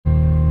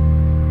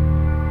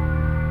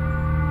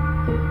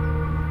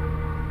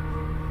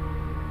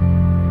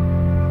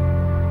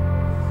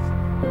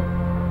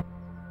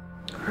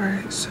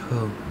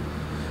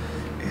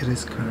It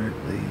is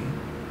currently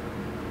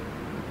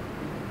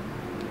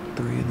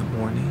 3 in the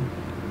morning.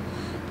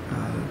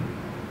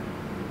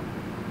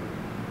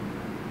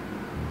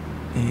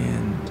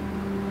 And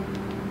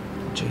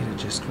Jada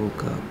just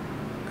woke up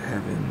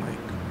having like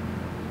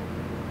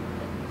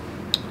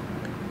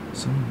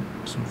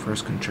some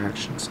first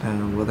contractions.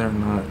 Now, whether or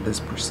not this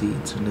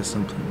proceeds into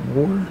something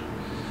more,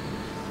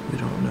 we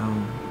don't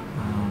know.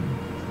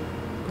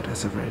 But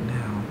as of right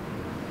now,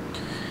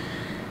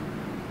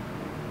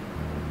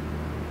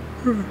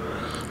 I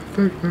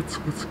think that's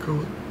what's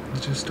going.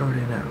 It's just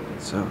starting out.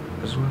 So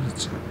I just wanted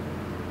to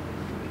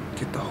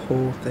get the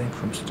whole thing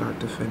from start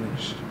to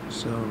finish.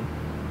 So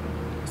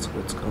that's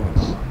what's going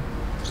on.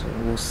 So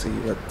we'll see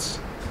what's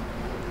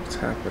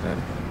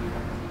happening.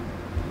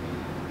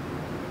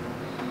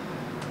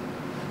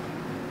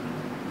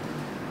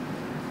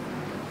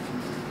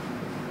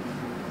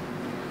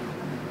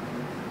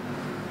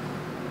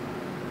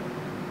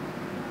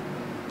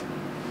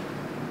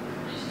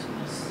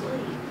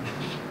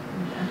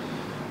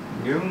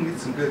 You're gonna get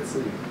some good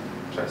sleep.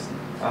 Trust me.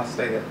 I'll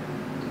stay up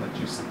and let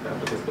you sleep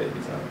after this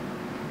baby's out.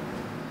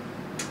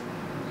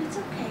 It's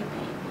okay, baby.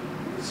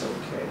 It's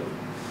okay.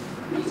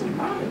 Me and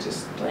Mom are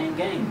just playing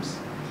games.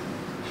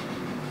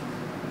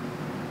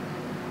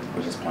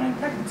 We're just playing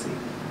pregnancy.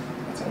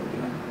 That's all we're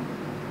doing.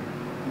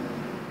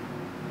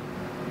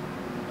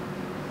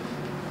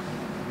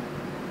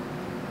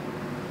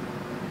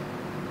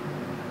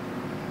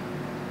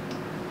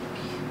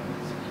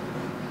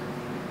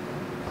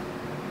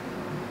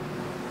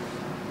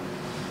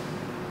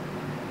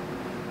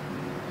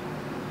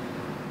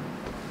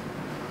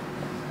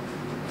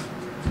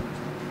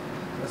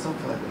 Let's hope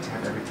that we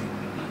have everything we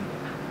need.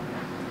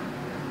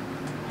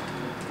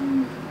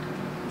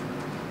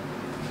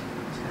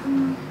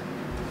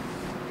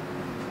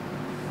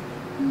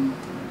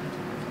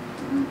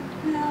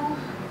 No.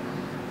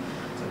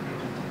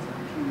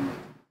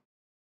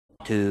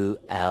 2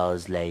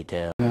 hours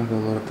later. I'm gonna go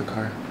load up the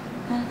car.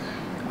 Okay.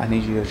 I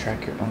need you to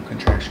track your own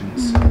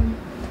contractions.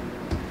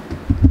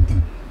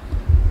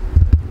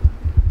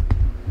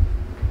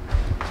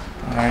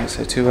 Alright,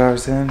 so 2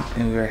 hours in,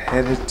 and we are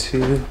headed to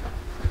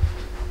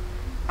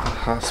the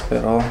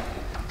hospital.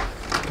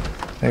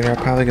 They are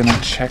probably gonna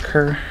check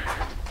her.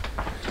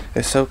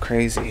 It's so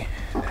crazy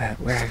that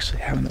we're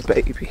actually having a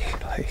baby.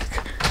 Like,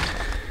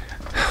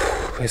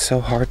 it's so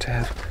hard to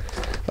have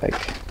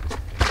like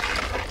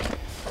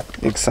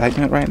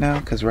excitement right now,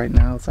 because right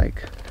now it's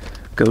like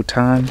go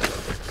time.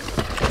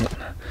 I'm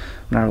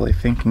not really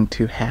thinking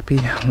too happy.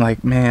 I'm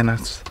like, man,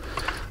 that's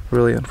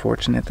really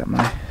unfortunate that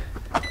my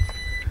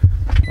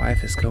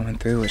wife is going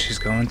through what she's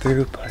going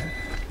through, but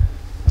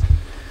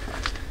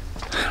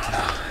I don't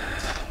know.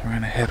 We're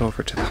gonna head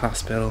over to the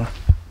hospital.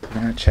 We're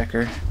gonna check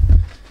her.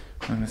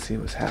 We're gonna see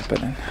what's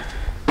happening.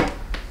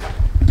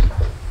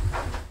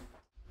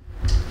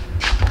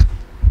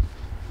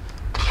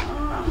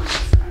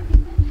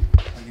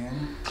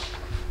 Again?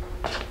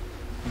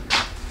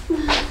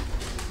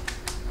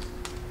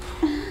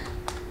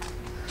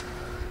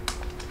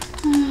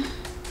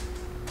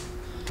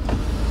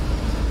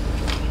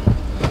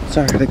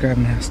 Sorry, I had to grab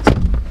masks.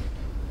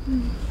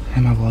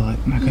 And my wallet.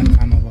 I couldn't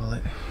find my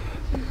wallet.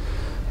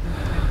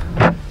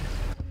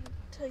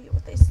 Tell you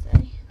what they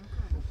say.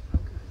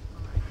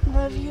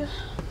 Love you.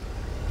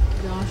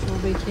 Josh will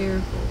be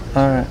careful.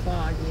 Alright.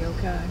 Foggy,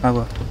 okay? I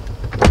will.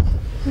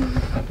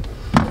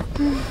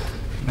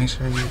 Make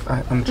sure you.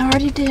 I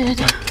already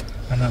did.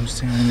 I know I'm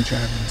steering and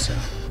driving, so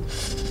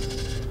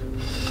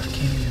I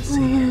can't even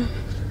see.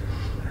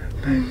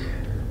 Back.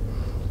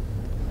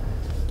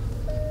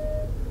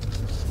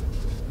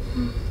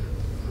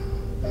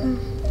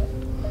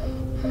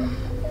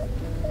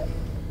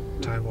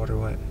 Tide water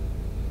what?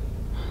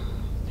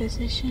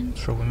 Physician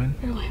For women?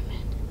 for women.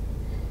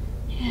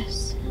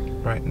 Yes.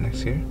 Right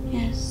next here?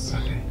 Yes.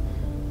 Okay.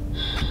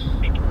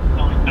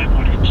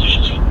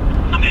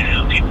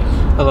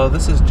 Hello,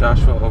 this is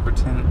Joshua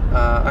Overton.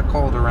 I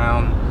called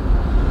around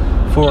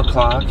 4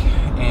 o'clock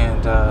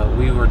and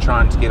we were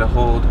trying to get a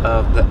hold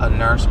of a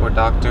nurse or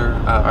doctor.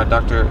 Our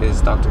doctor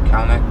is Dr.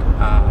 Kalnick,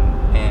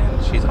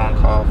 and she's on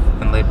call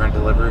in labor and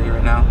delivery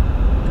right now.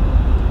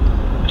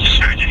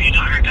 Sir, did you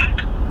not heard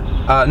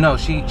back? No,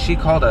 she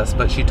called us,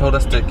 but she told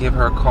us to give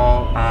her a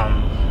call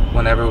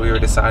whenever we were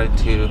deciding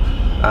to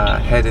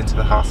head into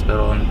the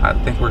hospital, and I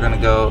think we're gonna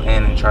go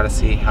in and try to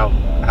see how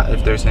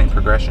if there's any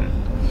progression.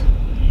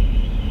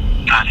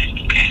 Got it.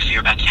 Okay, so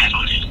you're about to head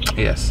on in.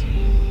 Yes.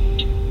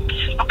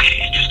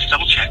 Okay, and just to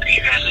double check, are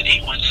you guys at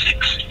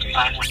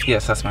 816-512?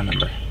 Yes, that's my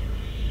number.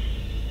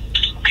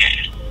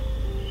 Okay.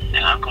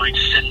 And I'm going to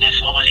send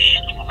this all in.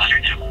 We'll let her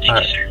know. Thank All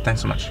right. you, sir.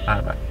 Thanks so much. All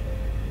right, bye.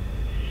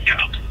 You're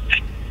welcome.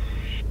 Bye.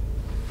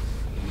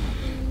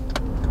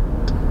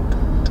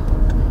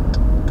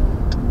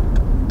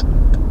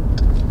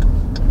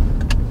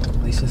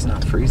 At least it's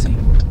not freezing. I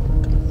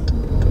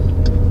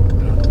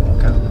don't have to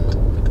walk out in the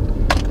cold.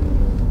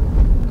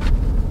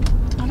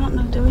 I don't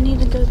know. Do we need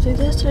to go through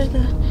this or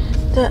the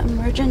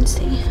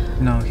emergency?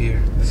 No,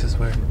 here. This is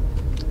where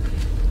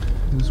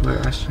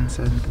Ashton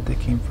said that they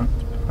came from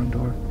the front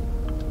door.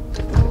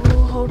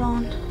 hold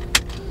on.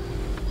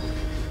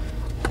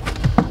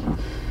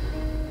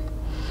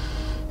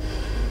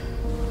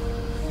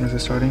 Is it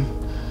starting?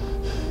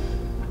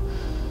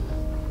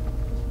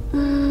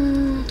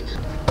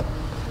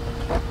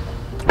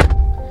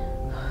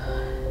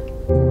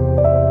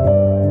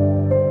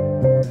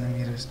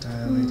 Centimeters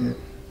dilated.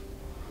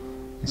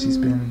 And she's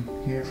been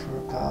here for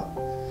about,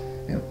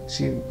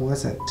 she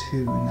was at 2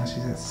 and now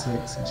she's at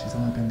 6 and she's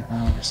only been an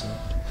hour, so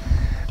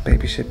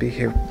baby should be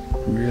here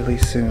really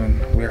soon.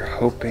 We're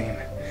hoping.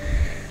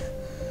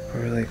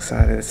 We're really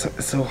excited.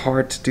 It's so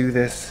hard to do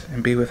this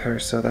and be with her,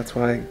 so that's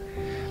why I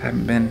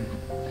haven't been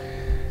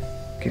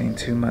getting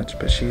too much,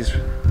 but she's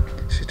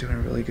doing a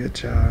really good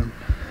job.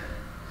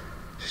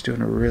 She's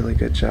doing a really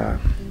good job.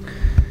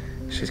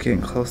 She's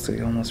getting close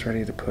to almost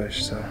ready to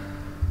push, so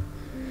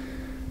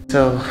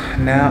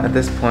now at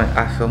this point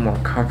I feel more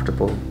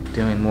comfortable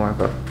doing more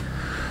of a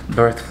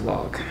birth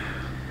vlog.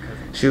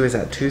 She was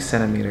at 2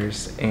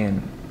 centimeters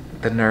and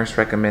the nurse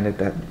recommended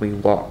that we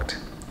walked,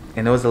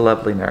 and it was a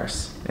lovely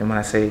nurse, and when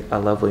I say a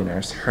lovely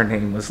nurse, her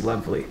name was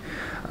Lovely,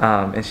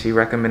 and she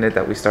recommended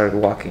that we started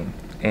walking.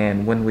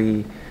 And when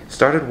we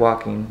started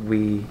walking,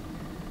 we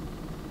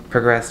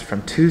progressed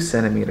from 2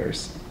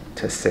 centimeters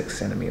to 6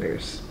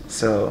 centimeters.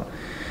 So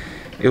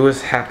it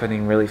was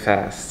happening really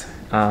fast.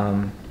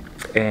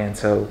 And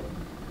so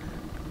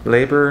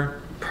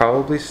labor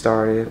probably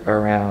started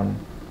around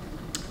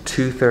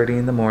 2:30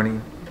 in the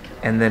morning,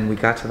 and then we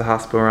got to the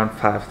hospital around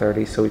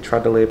 5:30. So we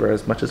tried to labor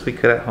as much as we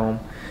could at home,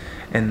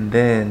 and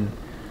then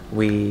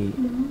we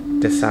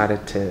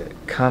decided to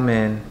come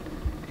in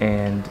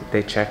and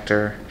they checked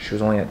her. She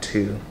was only at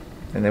 2.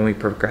 And then we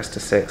progressed to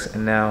 6,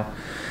 and now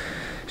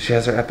she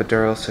has her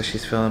epidural, so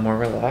she's feeling more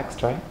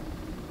relaxed, right?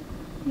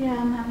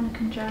 Yeah, I'm having a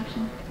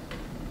contraction.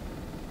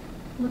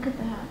 Look at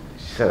that.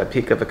 She's at a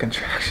peak of a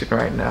contraction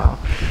right now.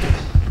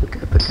 Look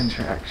at the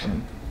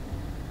contraction.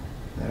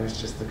 There's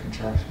just the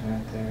contraction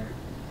right there.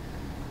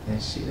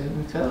 And she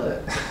didn't feel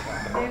it.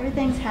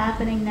 Everything's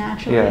happening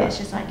naturally, Yeah. it's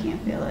just I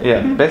can't feel it.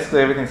 Yeah,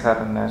 basically everything's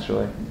happening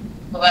naturally.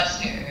 Well, that's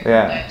good.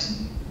 Yeah.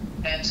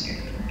 That's good.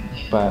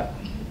 Yeah. But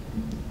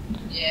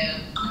Yeah.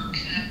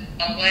 Okay.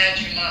 I'm glad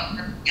you're not.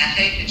 I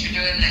hate that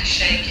you're doing that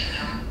shaking.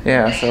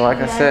 yeah, so like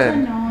I It's said,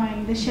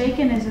 annoying. The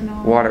shaking is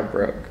annoying. water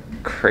broke.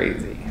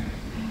 Crazy.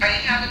 Are you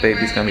having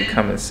Baby's gonna be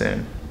coming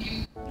soon.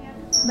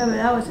 Baby,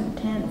 that was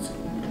intense.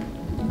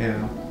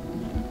 Yeah.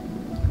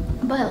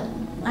 But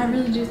I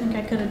really do think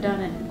I could have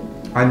done it.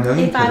 I know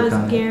you If I could've was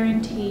done it.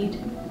 guaranteed,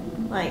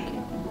 like,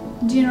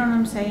 do you know what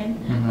I'm saying?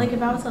 Mhm. Like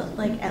if I was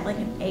like at like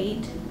an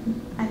 8,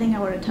 I think I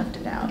would have toughed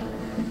it out.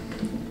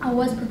 I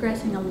was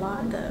progressing a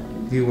lot though.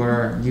 You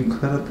were. You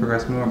could have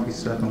progressed more if you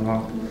stood up and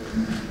walked.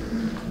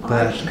 I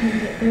But just couldn't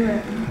get through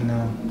it. I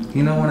know.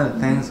 You know, one of the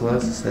things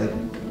was is that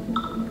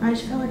I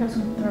just felt like I was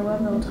gonna throw up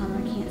the whole time.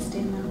 I can't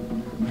stand up.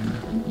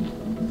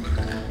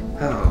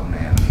 oh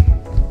man.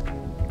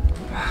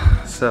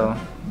 So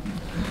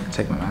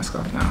take my mask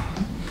off now.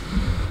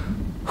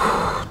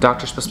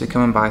 Doctor's supposed to be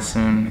coming by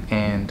soon,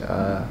 and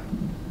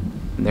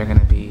they're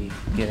gonna be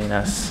giving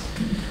us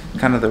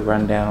kind of the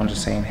rundown,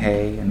 just saying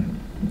hey, and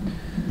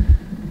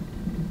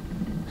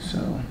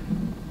so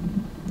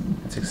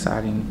it's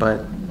exciting.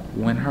 But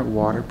when her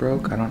water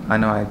broke, I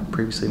know I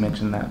previously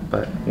mentioned that,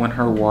 but when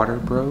her water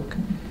broke,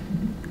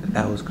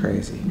 that was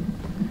crazy,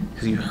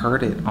 because you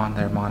heard it on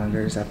their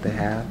monitors that they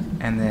have,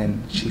 and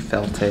then she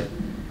felt it,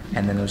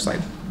 and then it was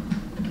like,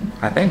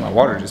 I think my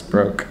water just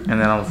broke.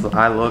 And then I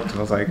looked and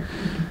I was like,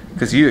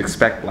 because you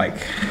expect like,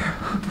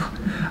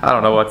 I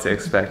don't know what to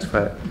expect,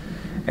 but,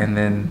 and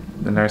then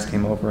the nurse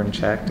came over and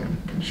checked, and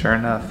sure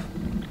enough,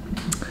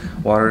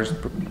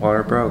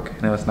 water broke,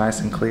 and it was nice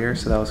and clear,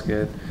 so that was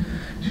good.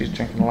 She's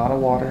drinking a lot of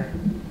water.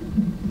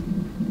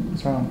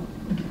 What's wrong?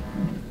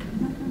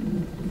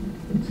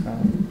 So,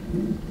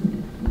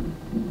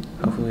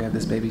 hopefully we have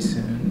this baby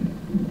soon.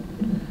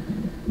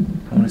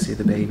 I want to see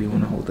the baby, I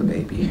want to hold the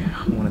baby,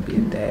 I want to be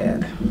a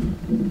dad.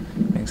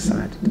 I'm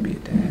excited to be a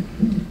dad.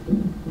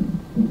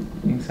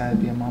 You excited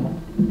to be a mama?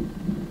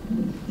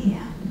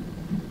 Yeah.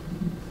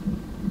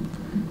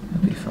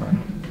 That'd be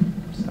fun.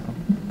 So,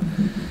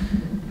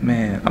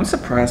 man, I'm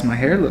surprised my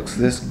hair looks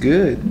this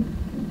good.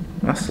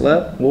 I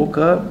slept, woke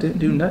up, didn't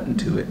do nothing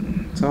to it.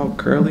 It's all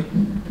curly,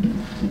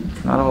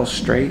 not all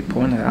straight,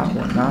 pointed out,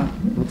 whatnot.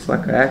 Looks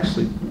like I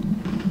actually,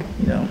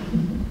 you know,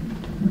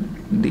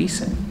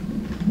 decent.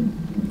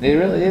 It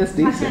really is I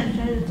decent. can't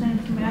say the same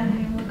for me. I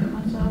didn't even look at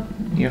myself.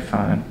 You're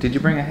fine. Did you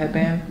bring a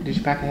headband? Did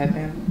you pack a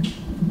headband?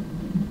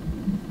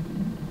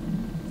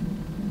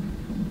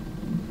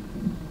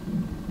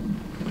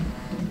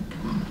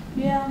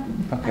 Yeah.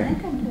 Okay. I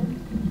think I did.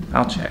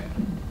 I'll check.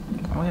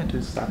 All we have to do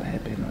is slap a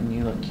headband on you.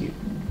 You look cute.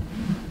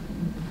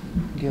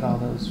 Get all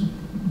those.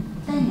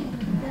 Dang it.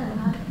 Good.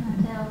 How can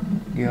I tell?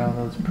 Get all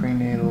those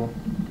prenatal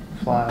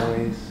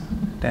flyaways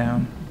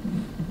down.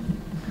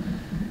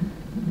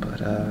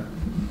 But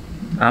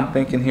I'm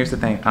thinking. Here's the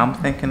thing. I'm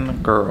thinking a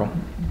girl.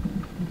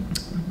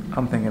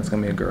 I'm thinking it's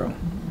gonna be a girl.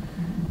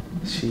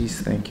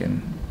 She's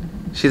thinking.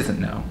 She doesn't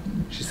know.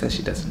 She says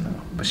she doesn't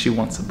know, but she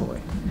wants a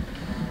boy.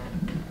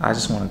 I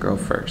just want a girl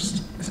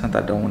first. It's not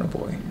that I don't want a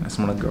boy. I just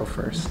want a girl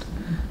first.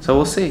 So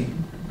we'll see.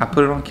 I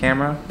put it on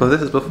camera, but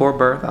this is before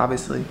birth,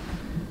 obviously.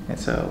 And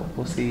so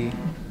we'll see.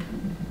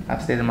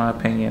 I've stated my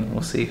opinion.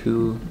 We'll see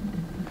who.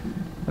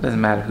 It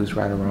doesn't matter who's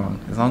right or wrong,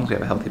 as long as we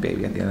have a healthy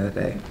baby at the end of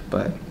the day.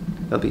 But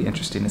it'll be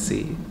interesting to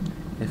see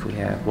if we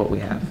have what we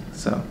have.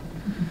 So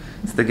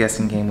it's the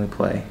guessing game we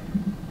play.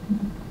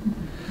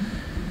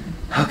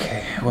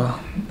 Okay, well,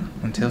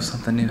 until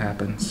something new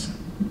happens,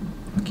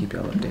 I'll keep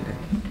y'all updated.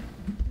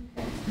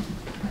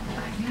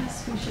 I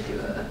guess we should do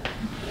a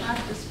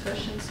practice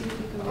push and see if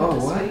we can get Oh,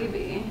 this what?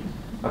 baby.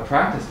 A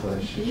practice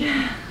push?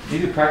 Yeah. You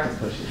do practice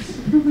pushes.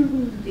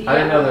 I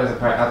didn't know there was a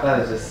practice. I thought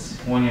it was just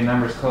when your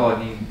number's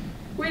called, you.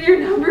 When your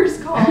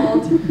number's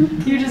called,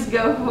 you just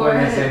go for When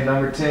it. they say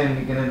number 10,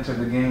 you can enter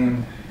the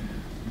game.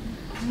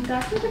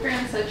 Dr.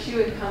 DeGrand said she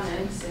would come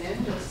in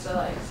soon just to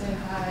like say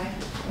hi.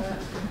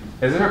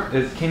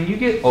 But Can you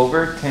get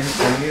over 10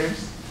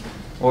 centimeters?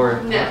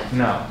 Or No.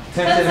 No.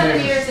 10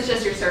 centimeters is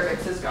just your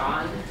cervix is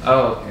gone.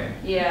 Oh, okay.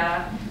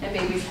 Yeah, and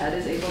baby's head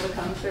is able to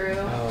come through.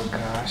 Oh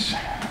gosh.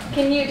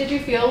 Did you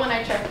feel when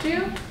I checked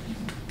you?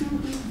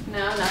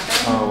 No,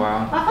 nothing? Oh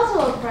wow. I felt a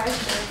little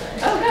pressure,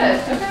 but Oh,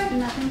 good. Okay.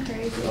 nothing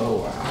crazy.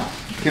 Oh wow.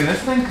 Can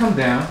this thing come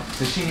down?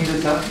 Does she need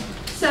this up?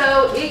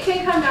 So it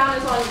can come down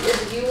as long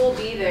as you will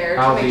be there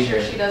to I'll be make sure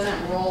here. she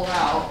doesn't roll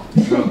out.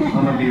 So I'm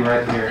gonna be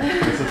right here.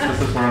 This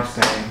is where I'm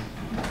staying.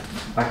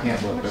 I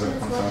can't look Watch at it.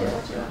 this, I'm watch sorry. it,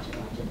 watch it, watch it,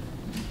 watch it.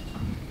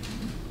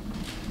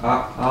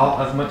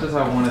 I'll as much as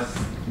I want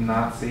to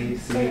not see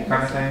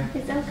kind of thing.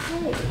 It's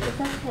okay,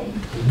 it's okay.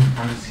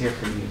 I'm just here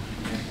for you.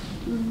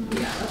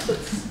 Yeah,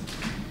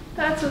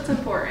 that's what's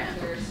important.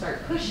 Either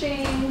start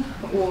pushing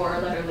or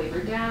let her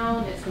labor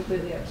down. It's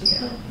completely up to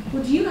you.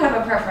 Well, do you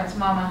have a preference,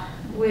 Mama?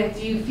 Do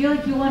you feel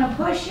like you want to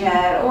push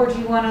yet, or do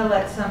you want to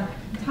let some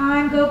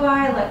time go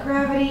by, let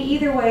gravity?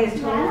 Either way is I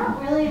totally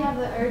don't really have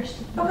the urge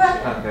to push Okay.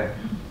 it. Okay.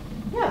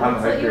 Yeah, I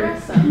let's let you agree.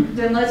 rest them.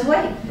 Then let's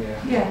wait.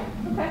 Yeah. Yeah,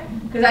 Okay.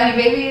 because I mean,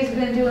 baby has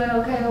been doing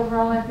okay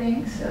overall, I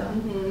think. So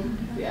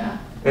Yeah.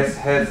 His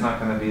head's not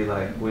gonna be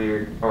like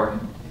weird, or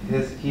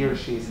he or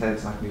she's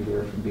head's not gonna be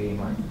weird from being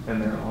like in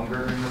there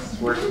longer. And this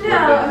is where.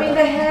 no, I mean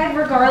the head,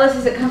 regardless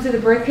as it comes through the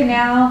birth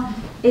canal,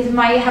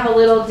 might have a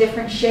little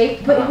different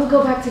shape, but it will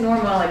go back to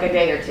normal in like a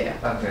day or two.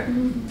 Okay.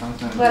 I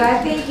was gonna But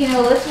I think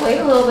let's wait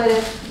a little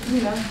bit.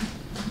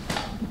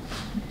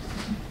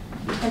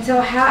 And so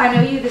I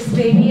know this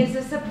baby is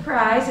a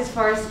surprise as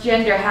far as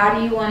gender. How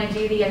do you want to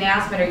do the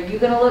announcement? Are you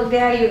going to look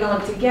daddy? Are you going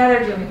to look together?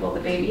 Do you want me to pull the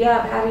baby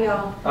up? How do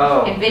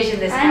y'all envision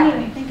this I didn't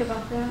even happening? think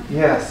about that.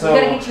 Yeah. We So got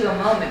to get you a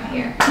moment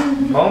here.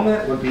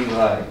 moment would be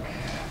like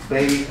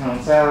baby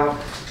comes out.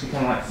 She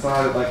can like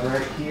slide it like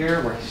right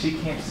here where she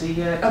can't see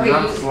yet. Okay, And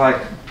I'm just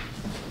like,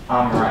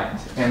 I'm right.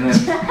 And then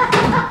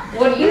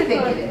What do you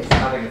think it is?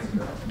 I think it's a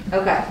girl.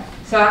 Okay.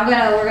 So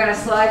we're gonna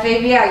slide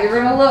baby out. You're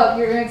gonna look.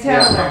 You're gonna tell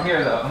Yeah, her. from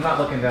here though. I'm not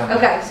looking down.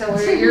 Okay. So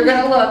you're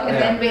gonna look, and Yeah.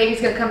 then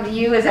baby's gonna come to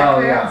you. Is that Oh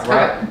correct?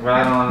 yeah,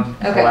 right on.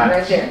 Okay, latch,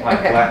 right there. Like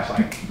Okay. latch,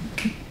 like.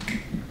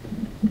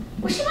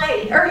 Well, she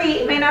might, or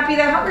he may not be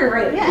that hungry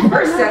right Yeah. for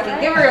a second.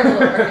 Give her a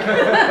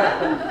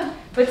little.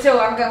 But so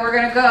we're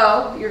gonna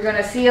go. You're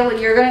gonna seal.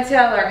 You're gonna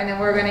tell her, and then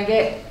we're gonna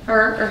get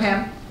her or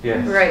him.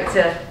 Yes. Right.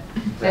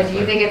 Now, do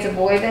you think it's a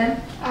boy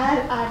then? I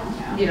don't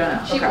know. You don't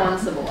know. She Okay.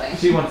 wants the boy.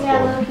 She wants Yeah,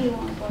 boy. low-key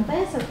one boy, but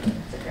it's okay.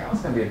 It's a girl.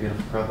 It's gonna be a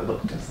beautiful girl that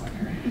looks just like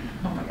her.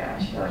 Oh my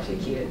gosh, oh,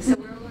 she's cute. So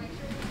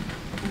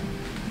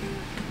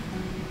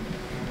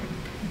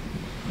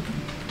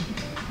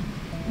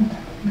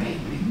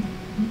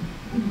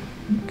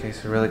Okay,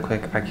 so really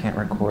quick, I can't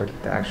record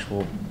the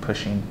actual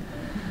pushing,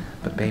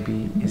 but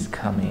baby is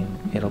coming.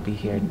 It'll be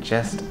here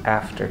just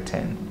after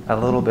 10, a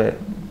little bit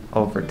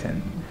over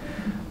 10.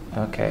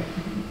 Okay,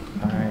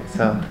 all right,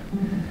 so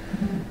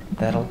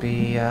that'll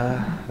be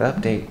the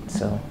update.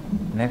 So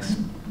next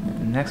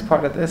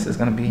part of this is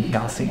gonna be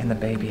y'all seeing the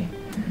baby.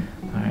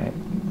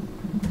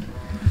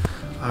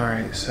 All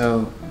right,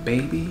 so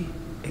baby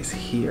is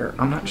here.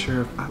 I'm not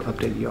sure if I've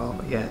updated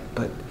y'all yet,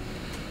 but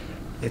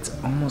it's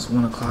almost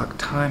 1 o'clock.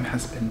 Time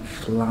has been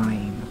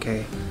flying,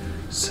 okay?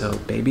 So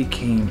baby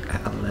came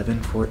at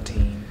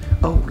 11:14.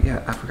 Oh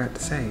yeah, I forgot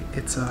to say,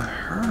 it's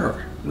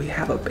her. We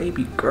have a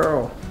baby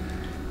girl.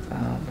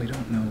 We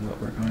don't know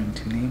what we're going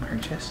to name her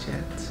just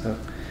yet, so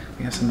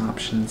we have some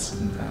options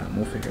and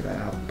we'll figure that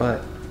out.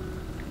 But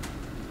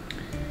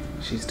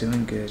she's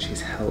doing good,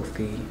 she's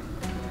healthy.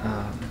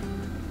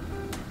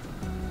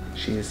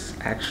 She is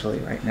actually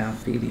right now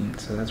feeding,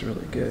 so that's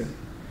really good.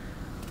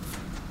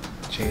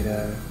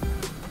 Jada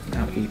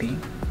now eating,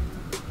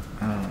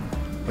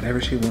 whatever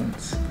she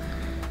wants.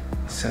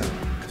 So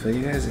to fill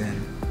you guys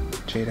in,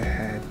 Jada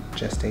had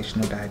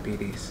gestational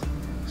diabetes.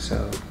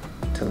 So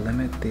to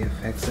limit the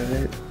effects of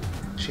it,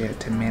 she had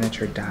to manage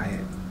her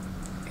diet.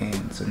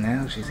 And so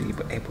now she's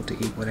able to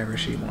eat whatever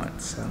she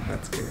wants, so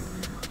that's good.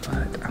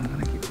 But I'm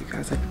gonna give you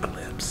guys a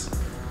glimpse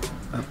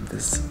of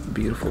this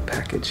beautiful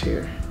package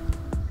here.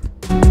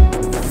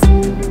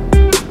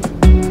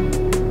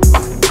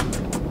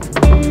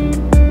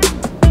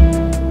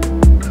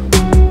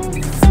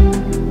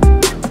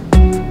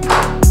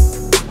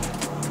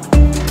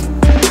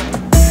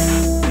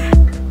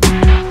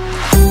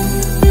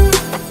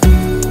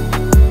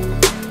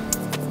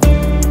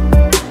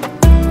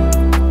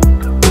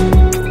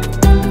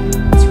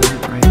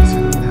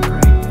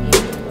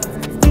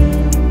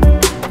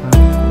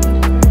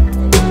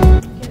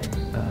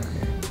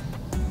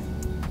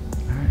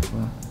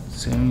 Well,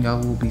 soon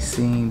y'all will be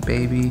seeing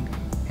baby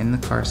in the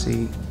car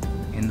seat,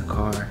 in the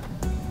car,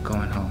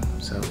 going home.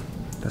 So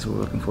that's what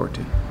we're looking forward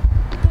to.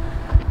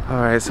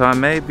 All right, so I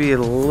may be a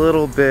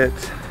little bit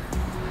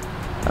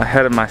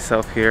ahead of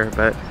myself here,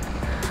 but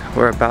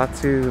we're about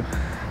to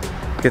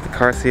get the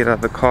car seat out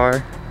of the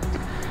car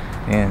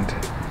and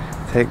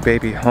take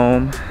baby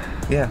home.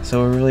 Yeah,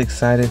 so we're really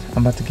excited.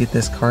 I'm about to get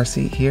this car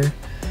seat here,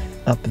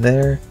 up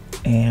there,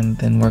 and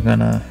then we're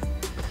gonna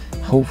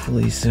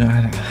hopefully soon.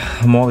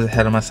 I'm always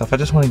ahead of myself. I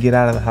just want to get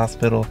out of the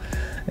hospital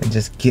and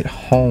just get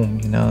home,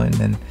 you know. And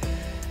then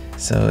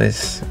so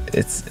it's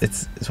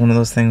one of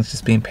those things,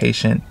 just being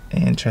patient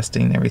and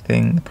trusting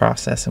everything, the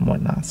process and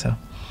whatnot. So,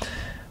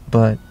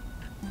 but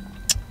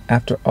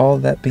after all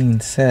that being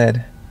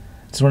said,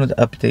 just wanted to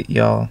update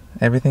y'all.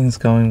 Everything's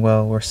going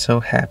well. We're so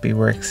happy.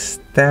 We're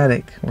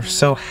ecstatic. We're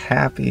so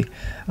happy.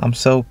 I'm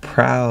so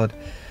proud.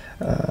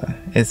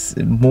 It's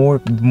more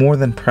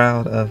than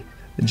proud of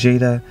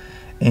Jada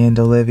and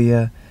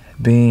Olivia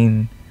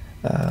being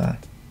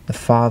the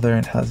father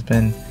and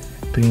husband,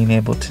 being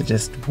able to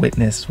just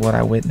witness what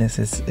I witnessed.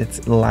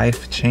 It's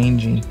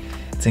life-changing.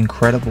 It's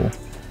incredible.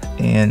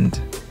 And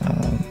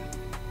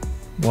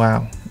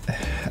wow,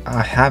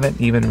 I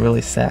haven't even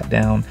really sat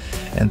down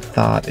and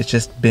thought. It's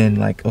just been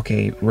like,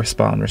 okay,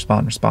 respond,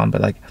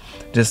 but like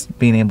just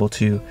being able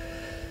to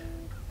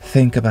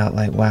think about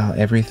like, wow,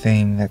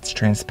 everything that's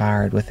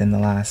transpired within the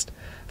last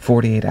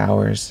 48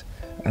 hours.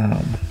 Do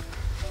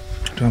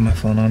I have my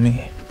phone on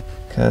me?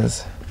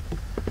 Because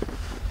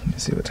let me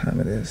see what time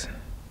it is.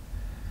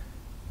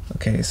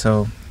 Okay,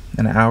 so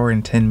an hour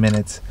and 10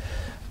 minutes,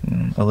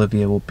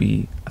 Olivia will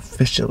be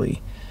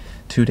officially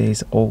 2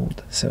 days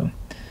old. So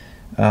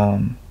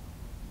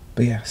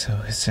but yeah,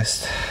 so it's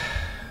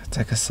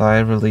like a sigh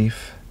of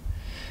relief.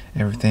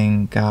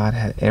 God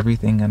had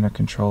everything under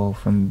control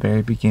from the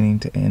very beginning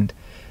to end,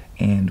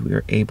 and we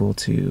were able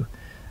to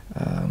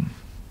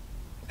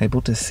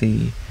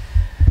see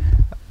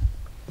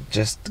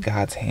just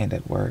God's hand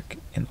at work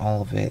in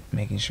all of it,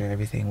 making sure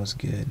everything was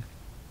good.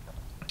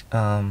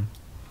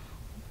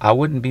 I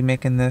wouldn't be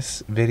making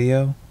this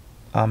video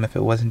if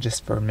it wasn't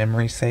just for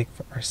memory's sake,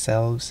 for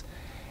ourselves.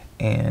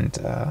 And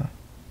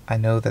I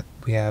know that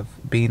we have,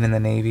 being in the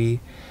Navy,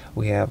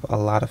 we have a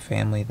lot of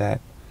family that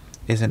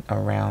isn't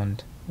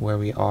around where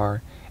we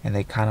are, and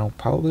they kind of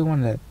probably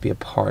want to be a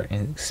part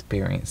and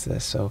experience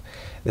this. So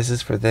this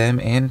is for them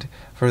and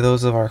for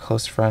those of our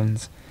close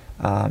friends,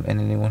 and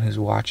anyone who's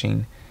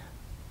watching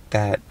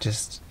that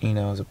just, you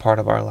know, is a part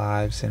of our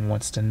lives and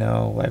wants to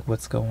know like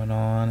what's going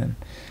on. And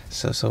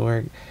so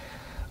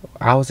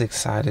I was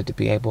excited to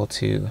be able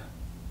to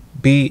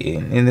be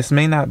in, and this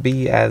may not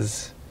be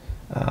as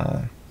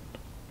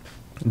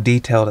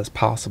detailed as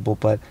possible,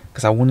 but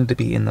because I wanted to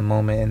be in the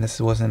moment, and this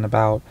wasn't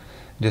about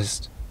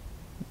just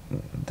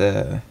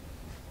the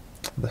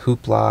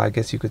hoopla, I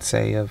guess you could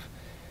say, of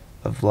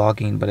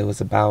vlogging, but it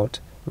was about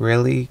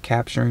really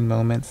capturing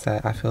moments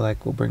that I feel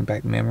like will bring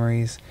back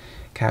memories,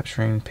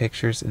 capturing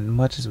pictures as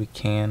much as we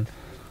can.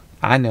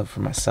 I know for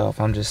myself,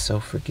 I'm just so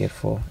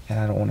forgetful, and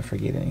I don't want to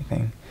forget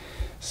anything.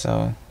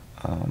 So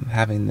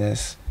having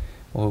this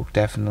will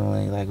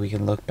definitely, like, we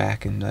can look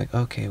back and be like,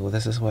 okay, well,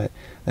 this is what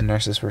the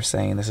nurses were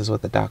saying, this is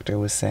what the doctor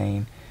was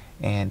saying,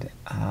 and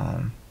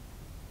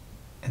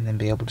then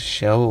be able to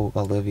show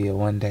Olivia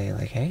one day,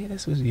 like, hey,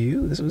 this was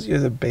you as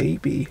a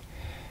baby,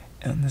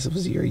 and this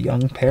was your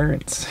young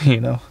parents,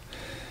 you know,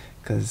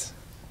 because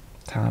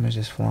time is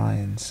just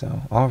flying.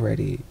 So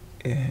already,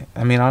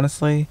 I mean,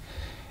 honestly,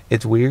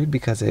 it's weird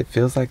because it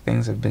feels like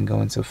things have been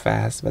going so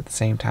fast, but at the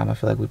same time, I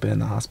feel like we've been in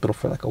the hospital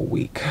for like a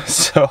week.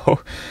 So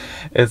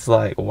it's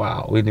like,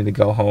 wow, we need to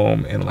go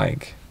home, and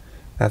like,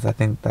 I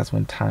think that's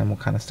when time will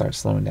kind of start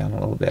slowing down a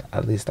little bit.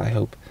 At least I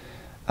hope.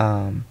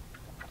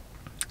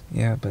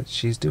 Yeah, but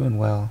she's doing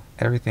well.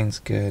 Everything's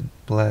good,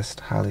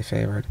 blessed, highly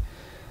favored.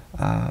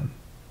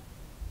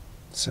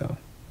 So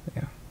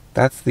yeah,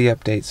 that's the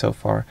update so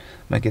far.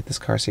 I'm gonna get this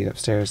car seat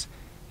upstairs,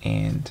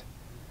 and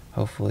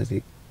hopefully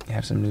they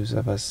have some news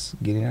of us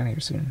getting out of here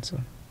soon.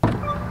 So.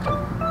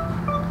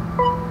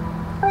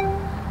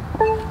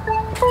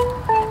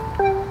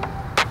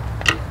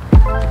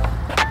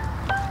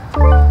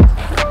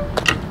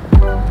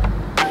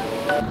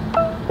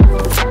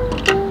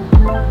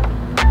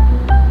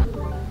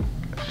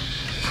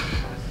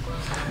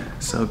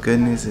 So good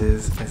news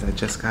is, as I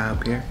just got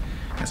up here,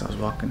 as I was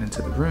walking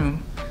into the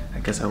room, I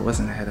guess I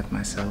wasn't ahead of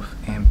myself,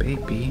 and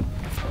baby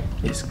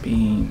is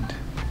being,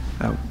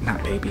 oh,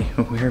 not baby,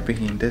 we're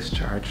being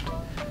discharged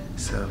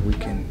so we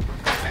can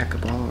pack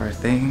up all of our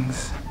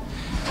things.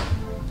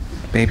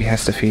 Baby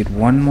has to feed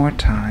one more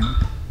time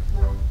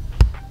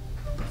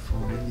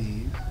before we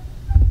leave,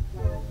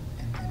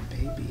 and then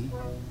baby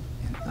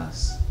and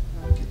us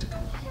get to go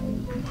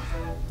home.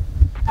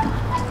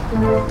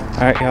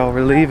 All right, y'all,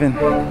 we're leaving.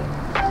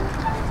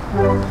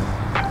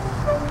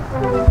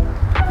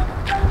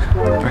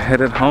 We're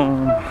headed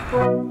home.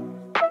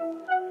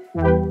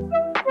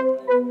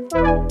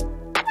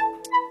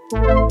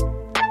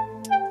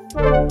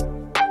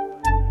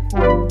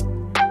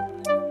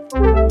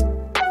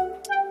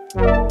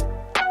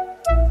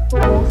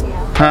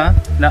 Huh?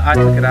 No, I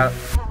took it out.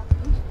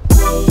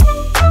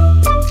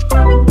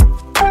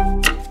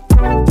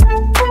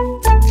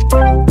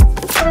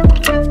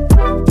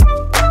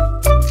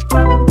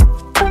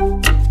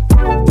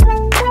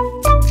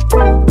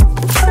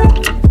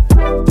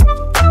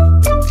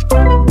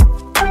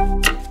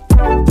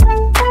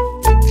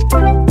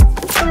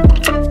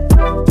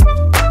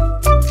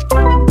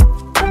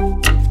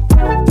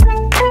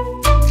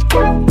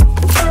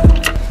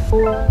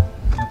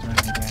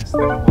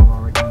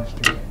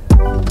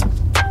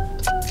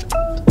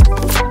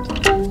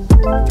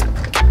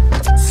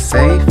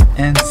 Safe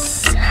and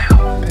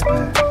sound,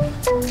 baby.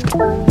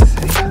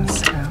 Safe and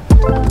sound.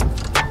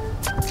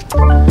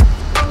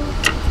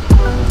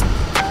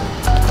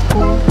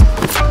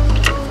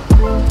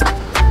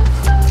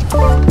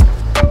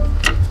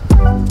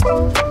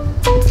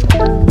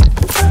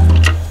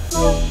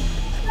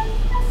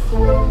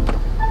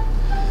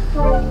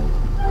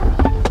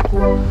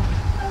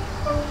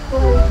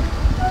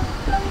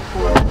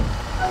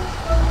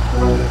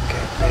 Look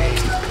at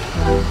baby.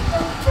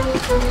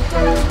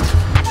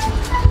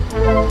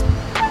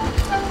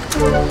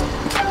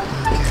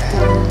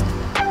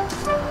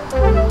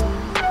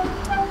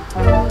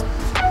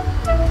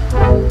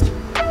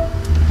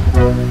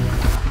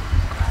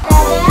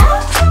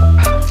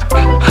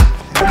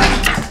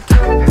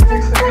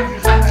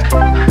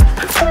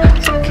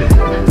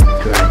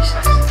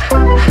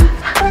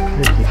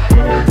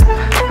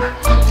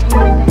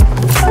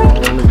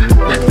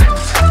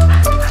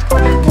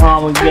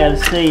 Mom, we gotta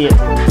see it.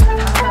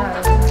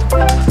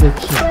 Look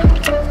here.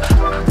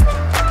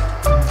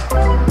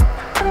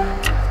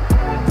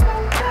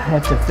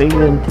 That's a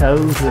feeling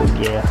toes, look,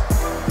 yeah.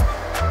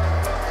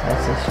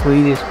 That's the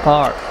sweetest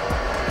part.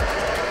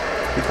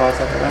 You pause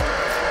that for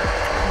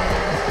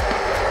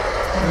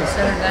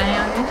Set her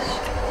down.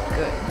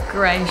 Good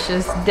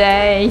gracious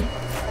day.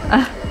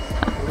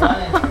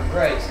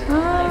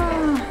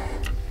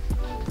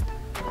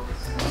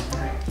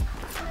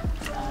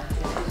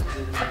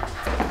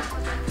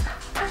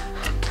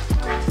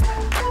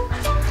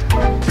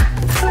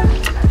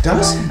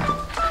 Dawson,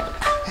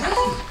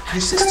 hey,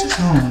 your sister's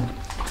home.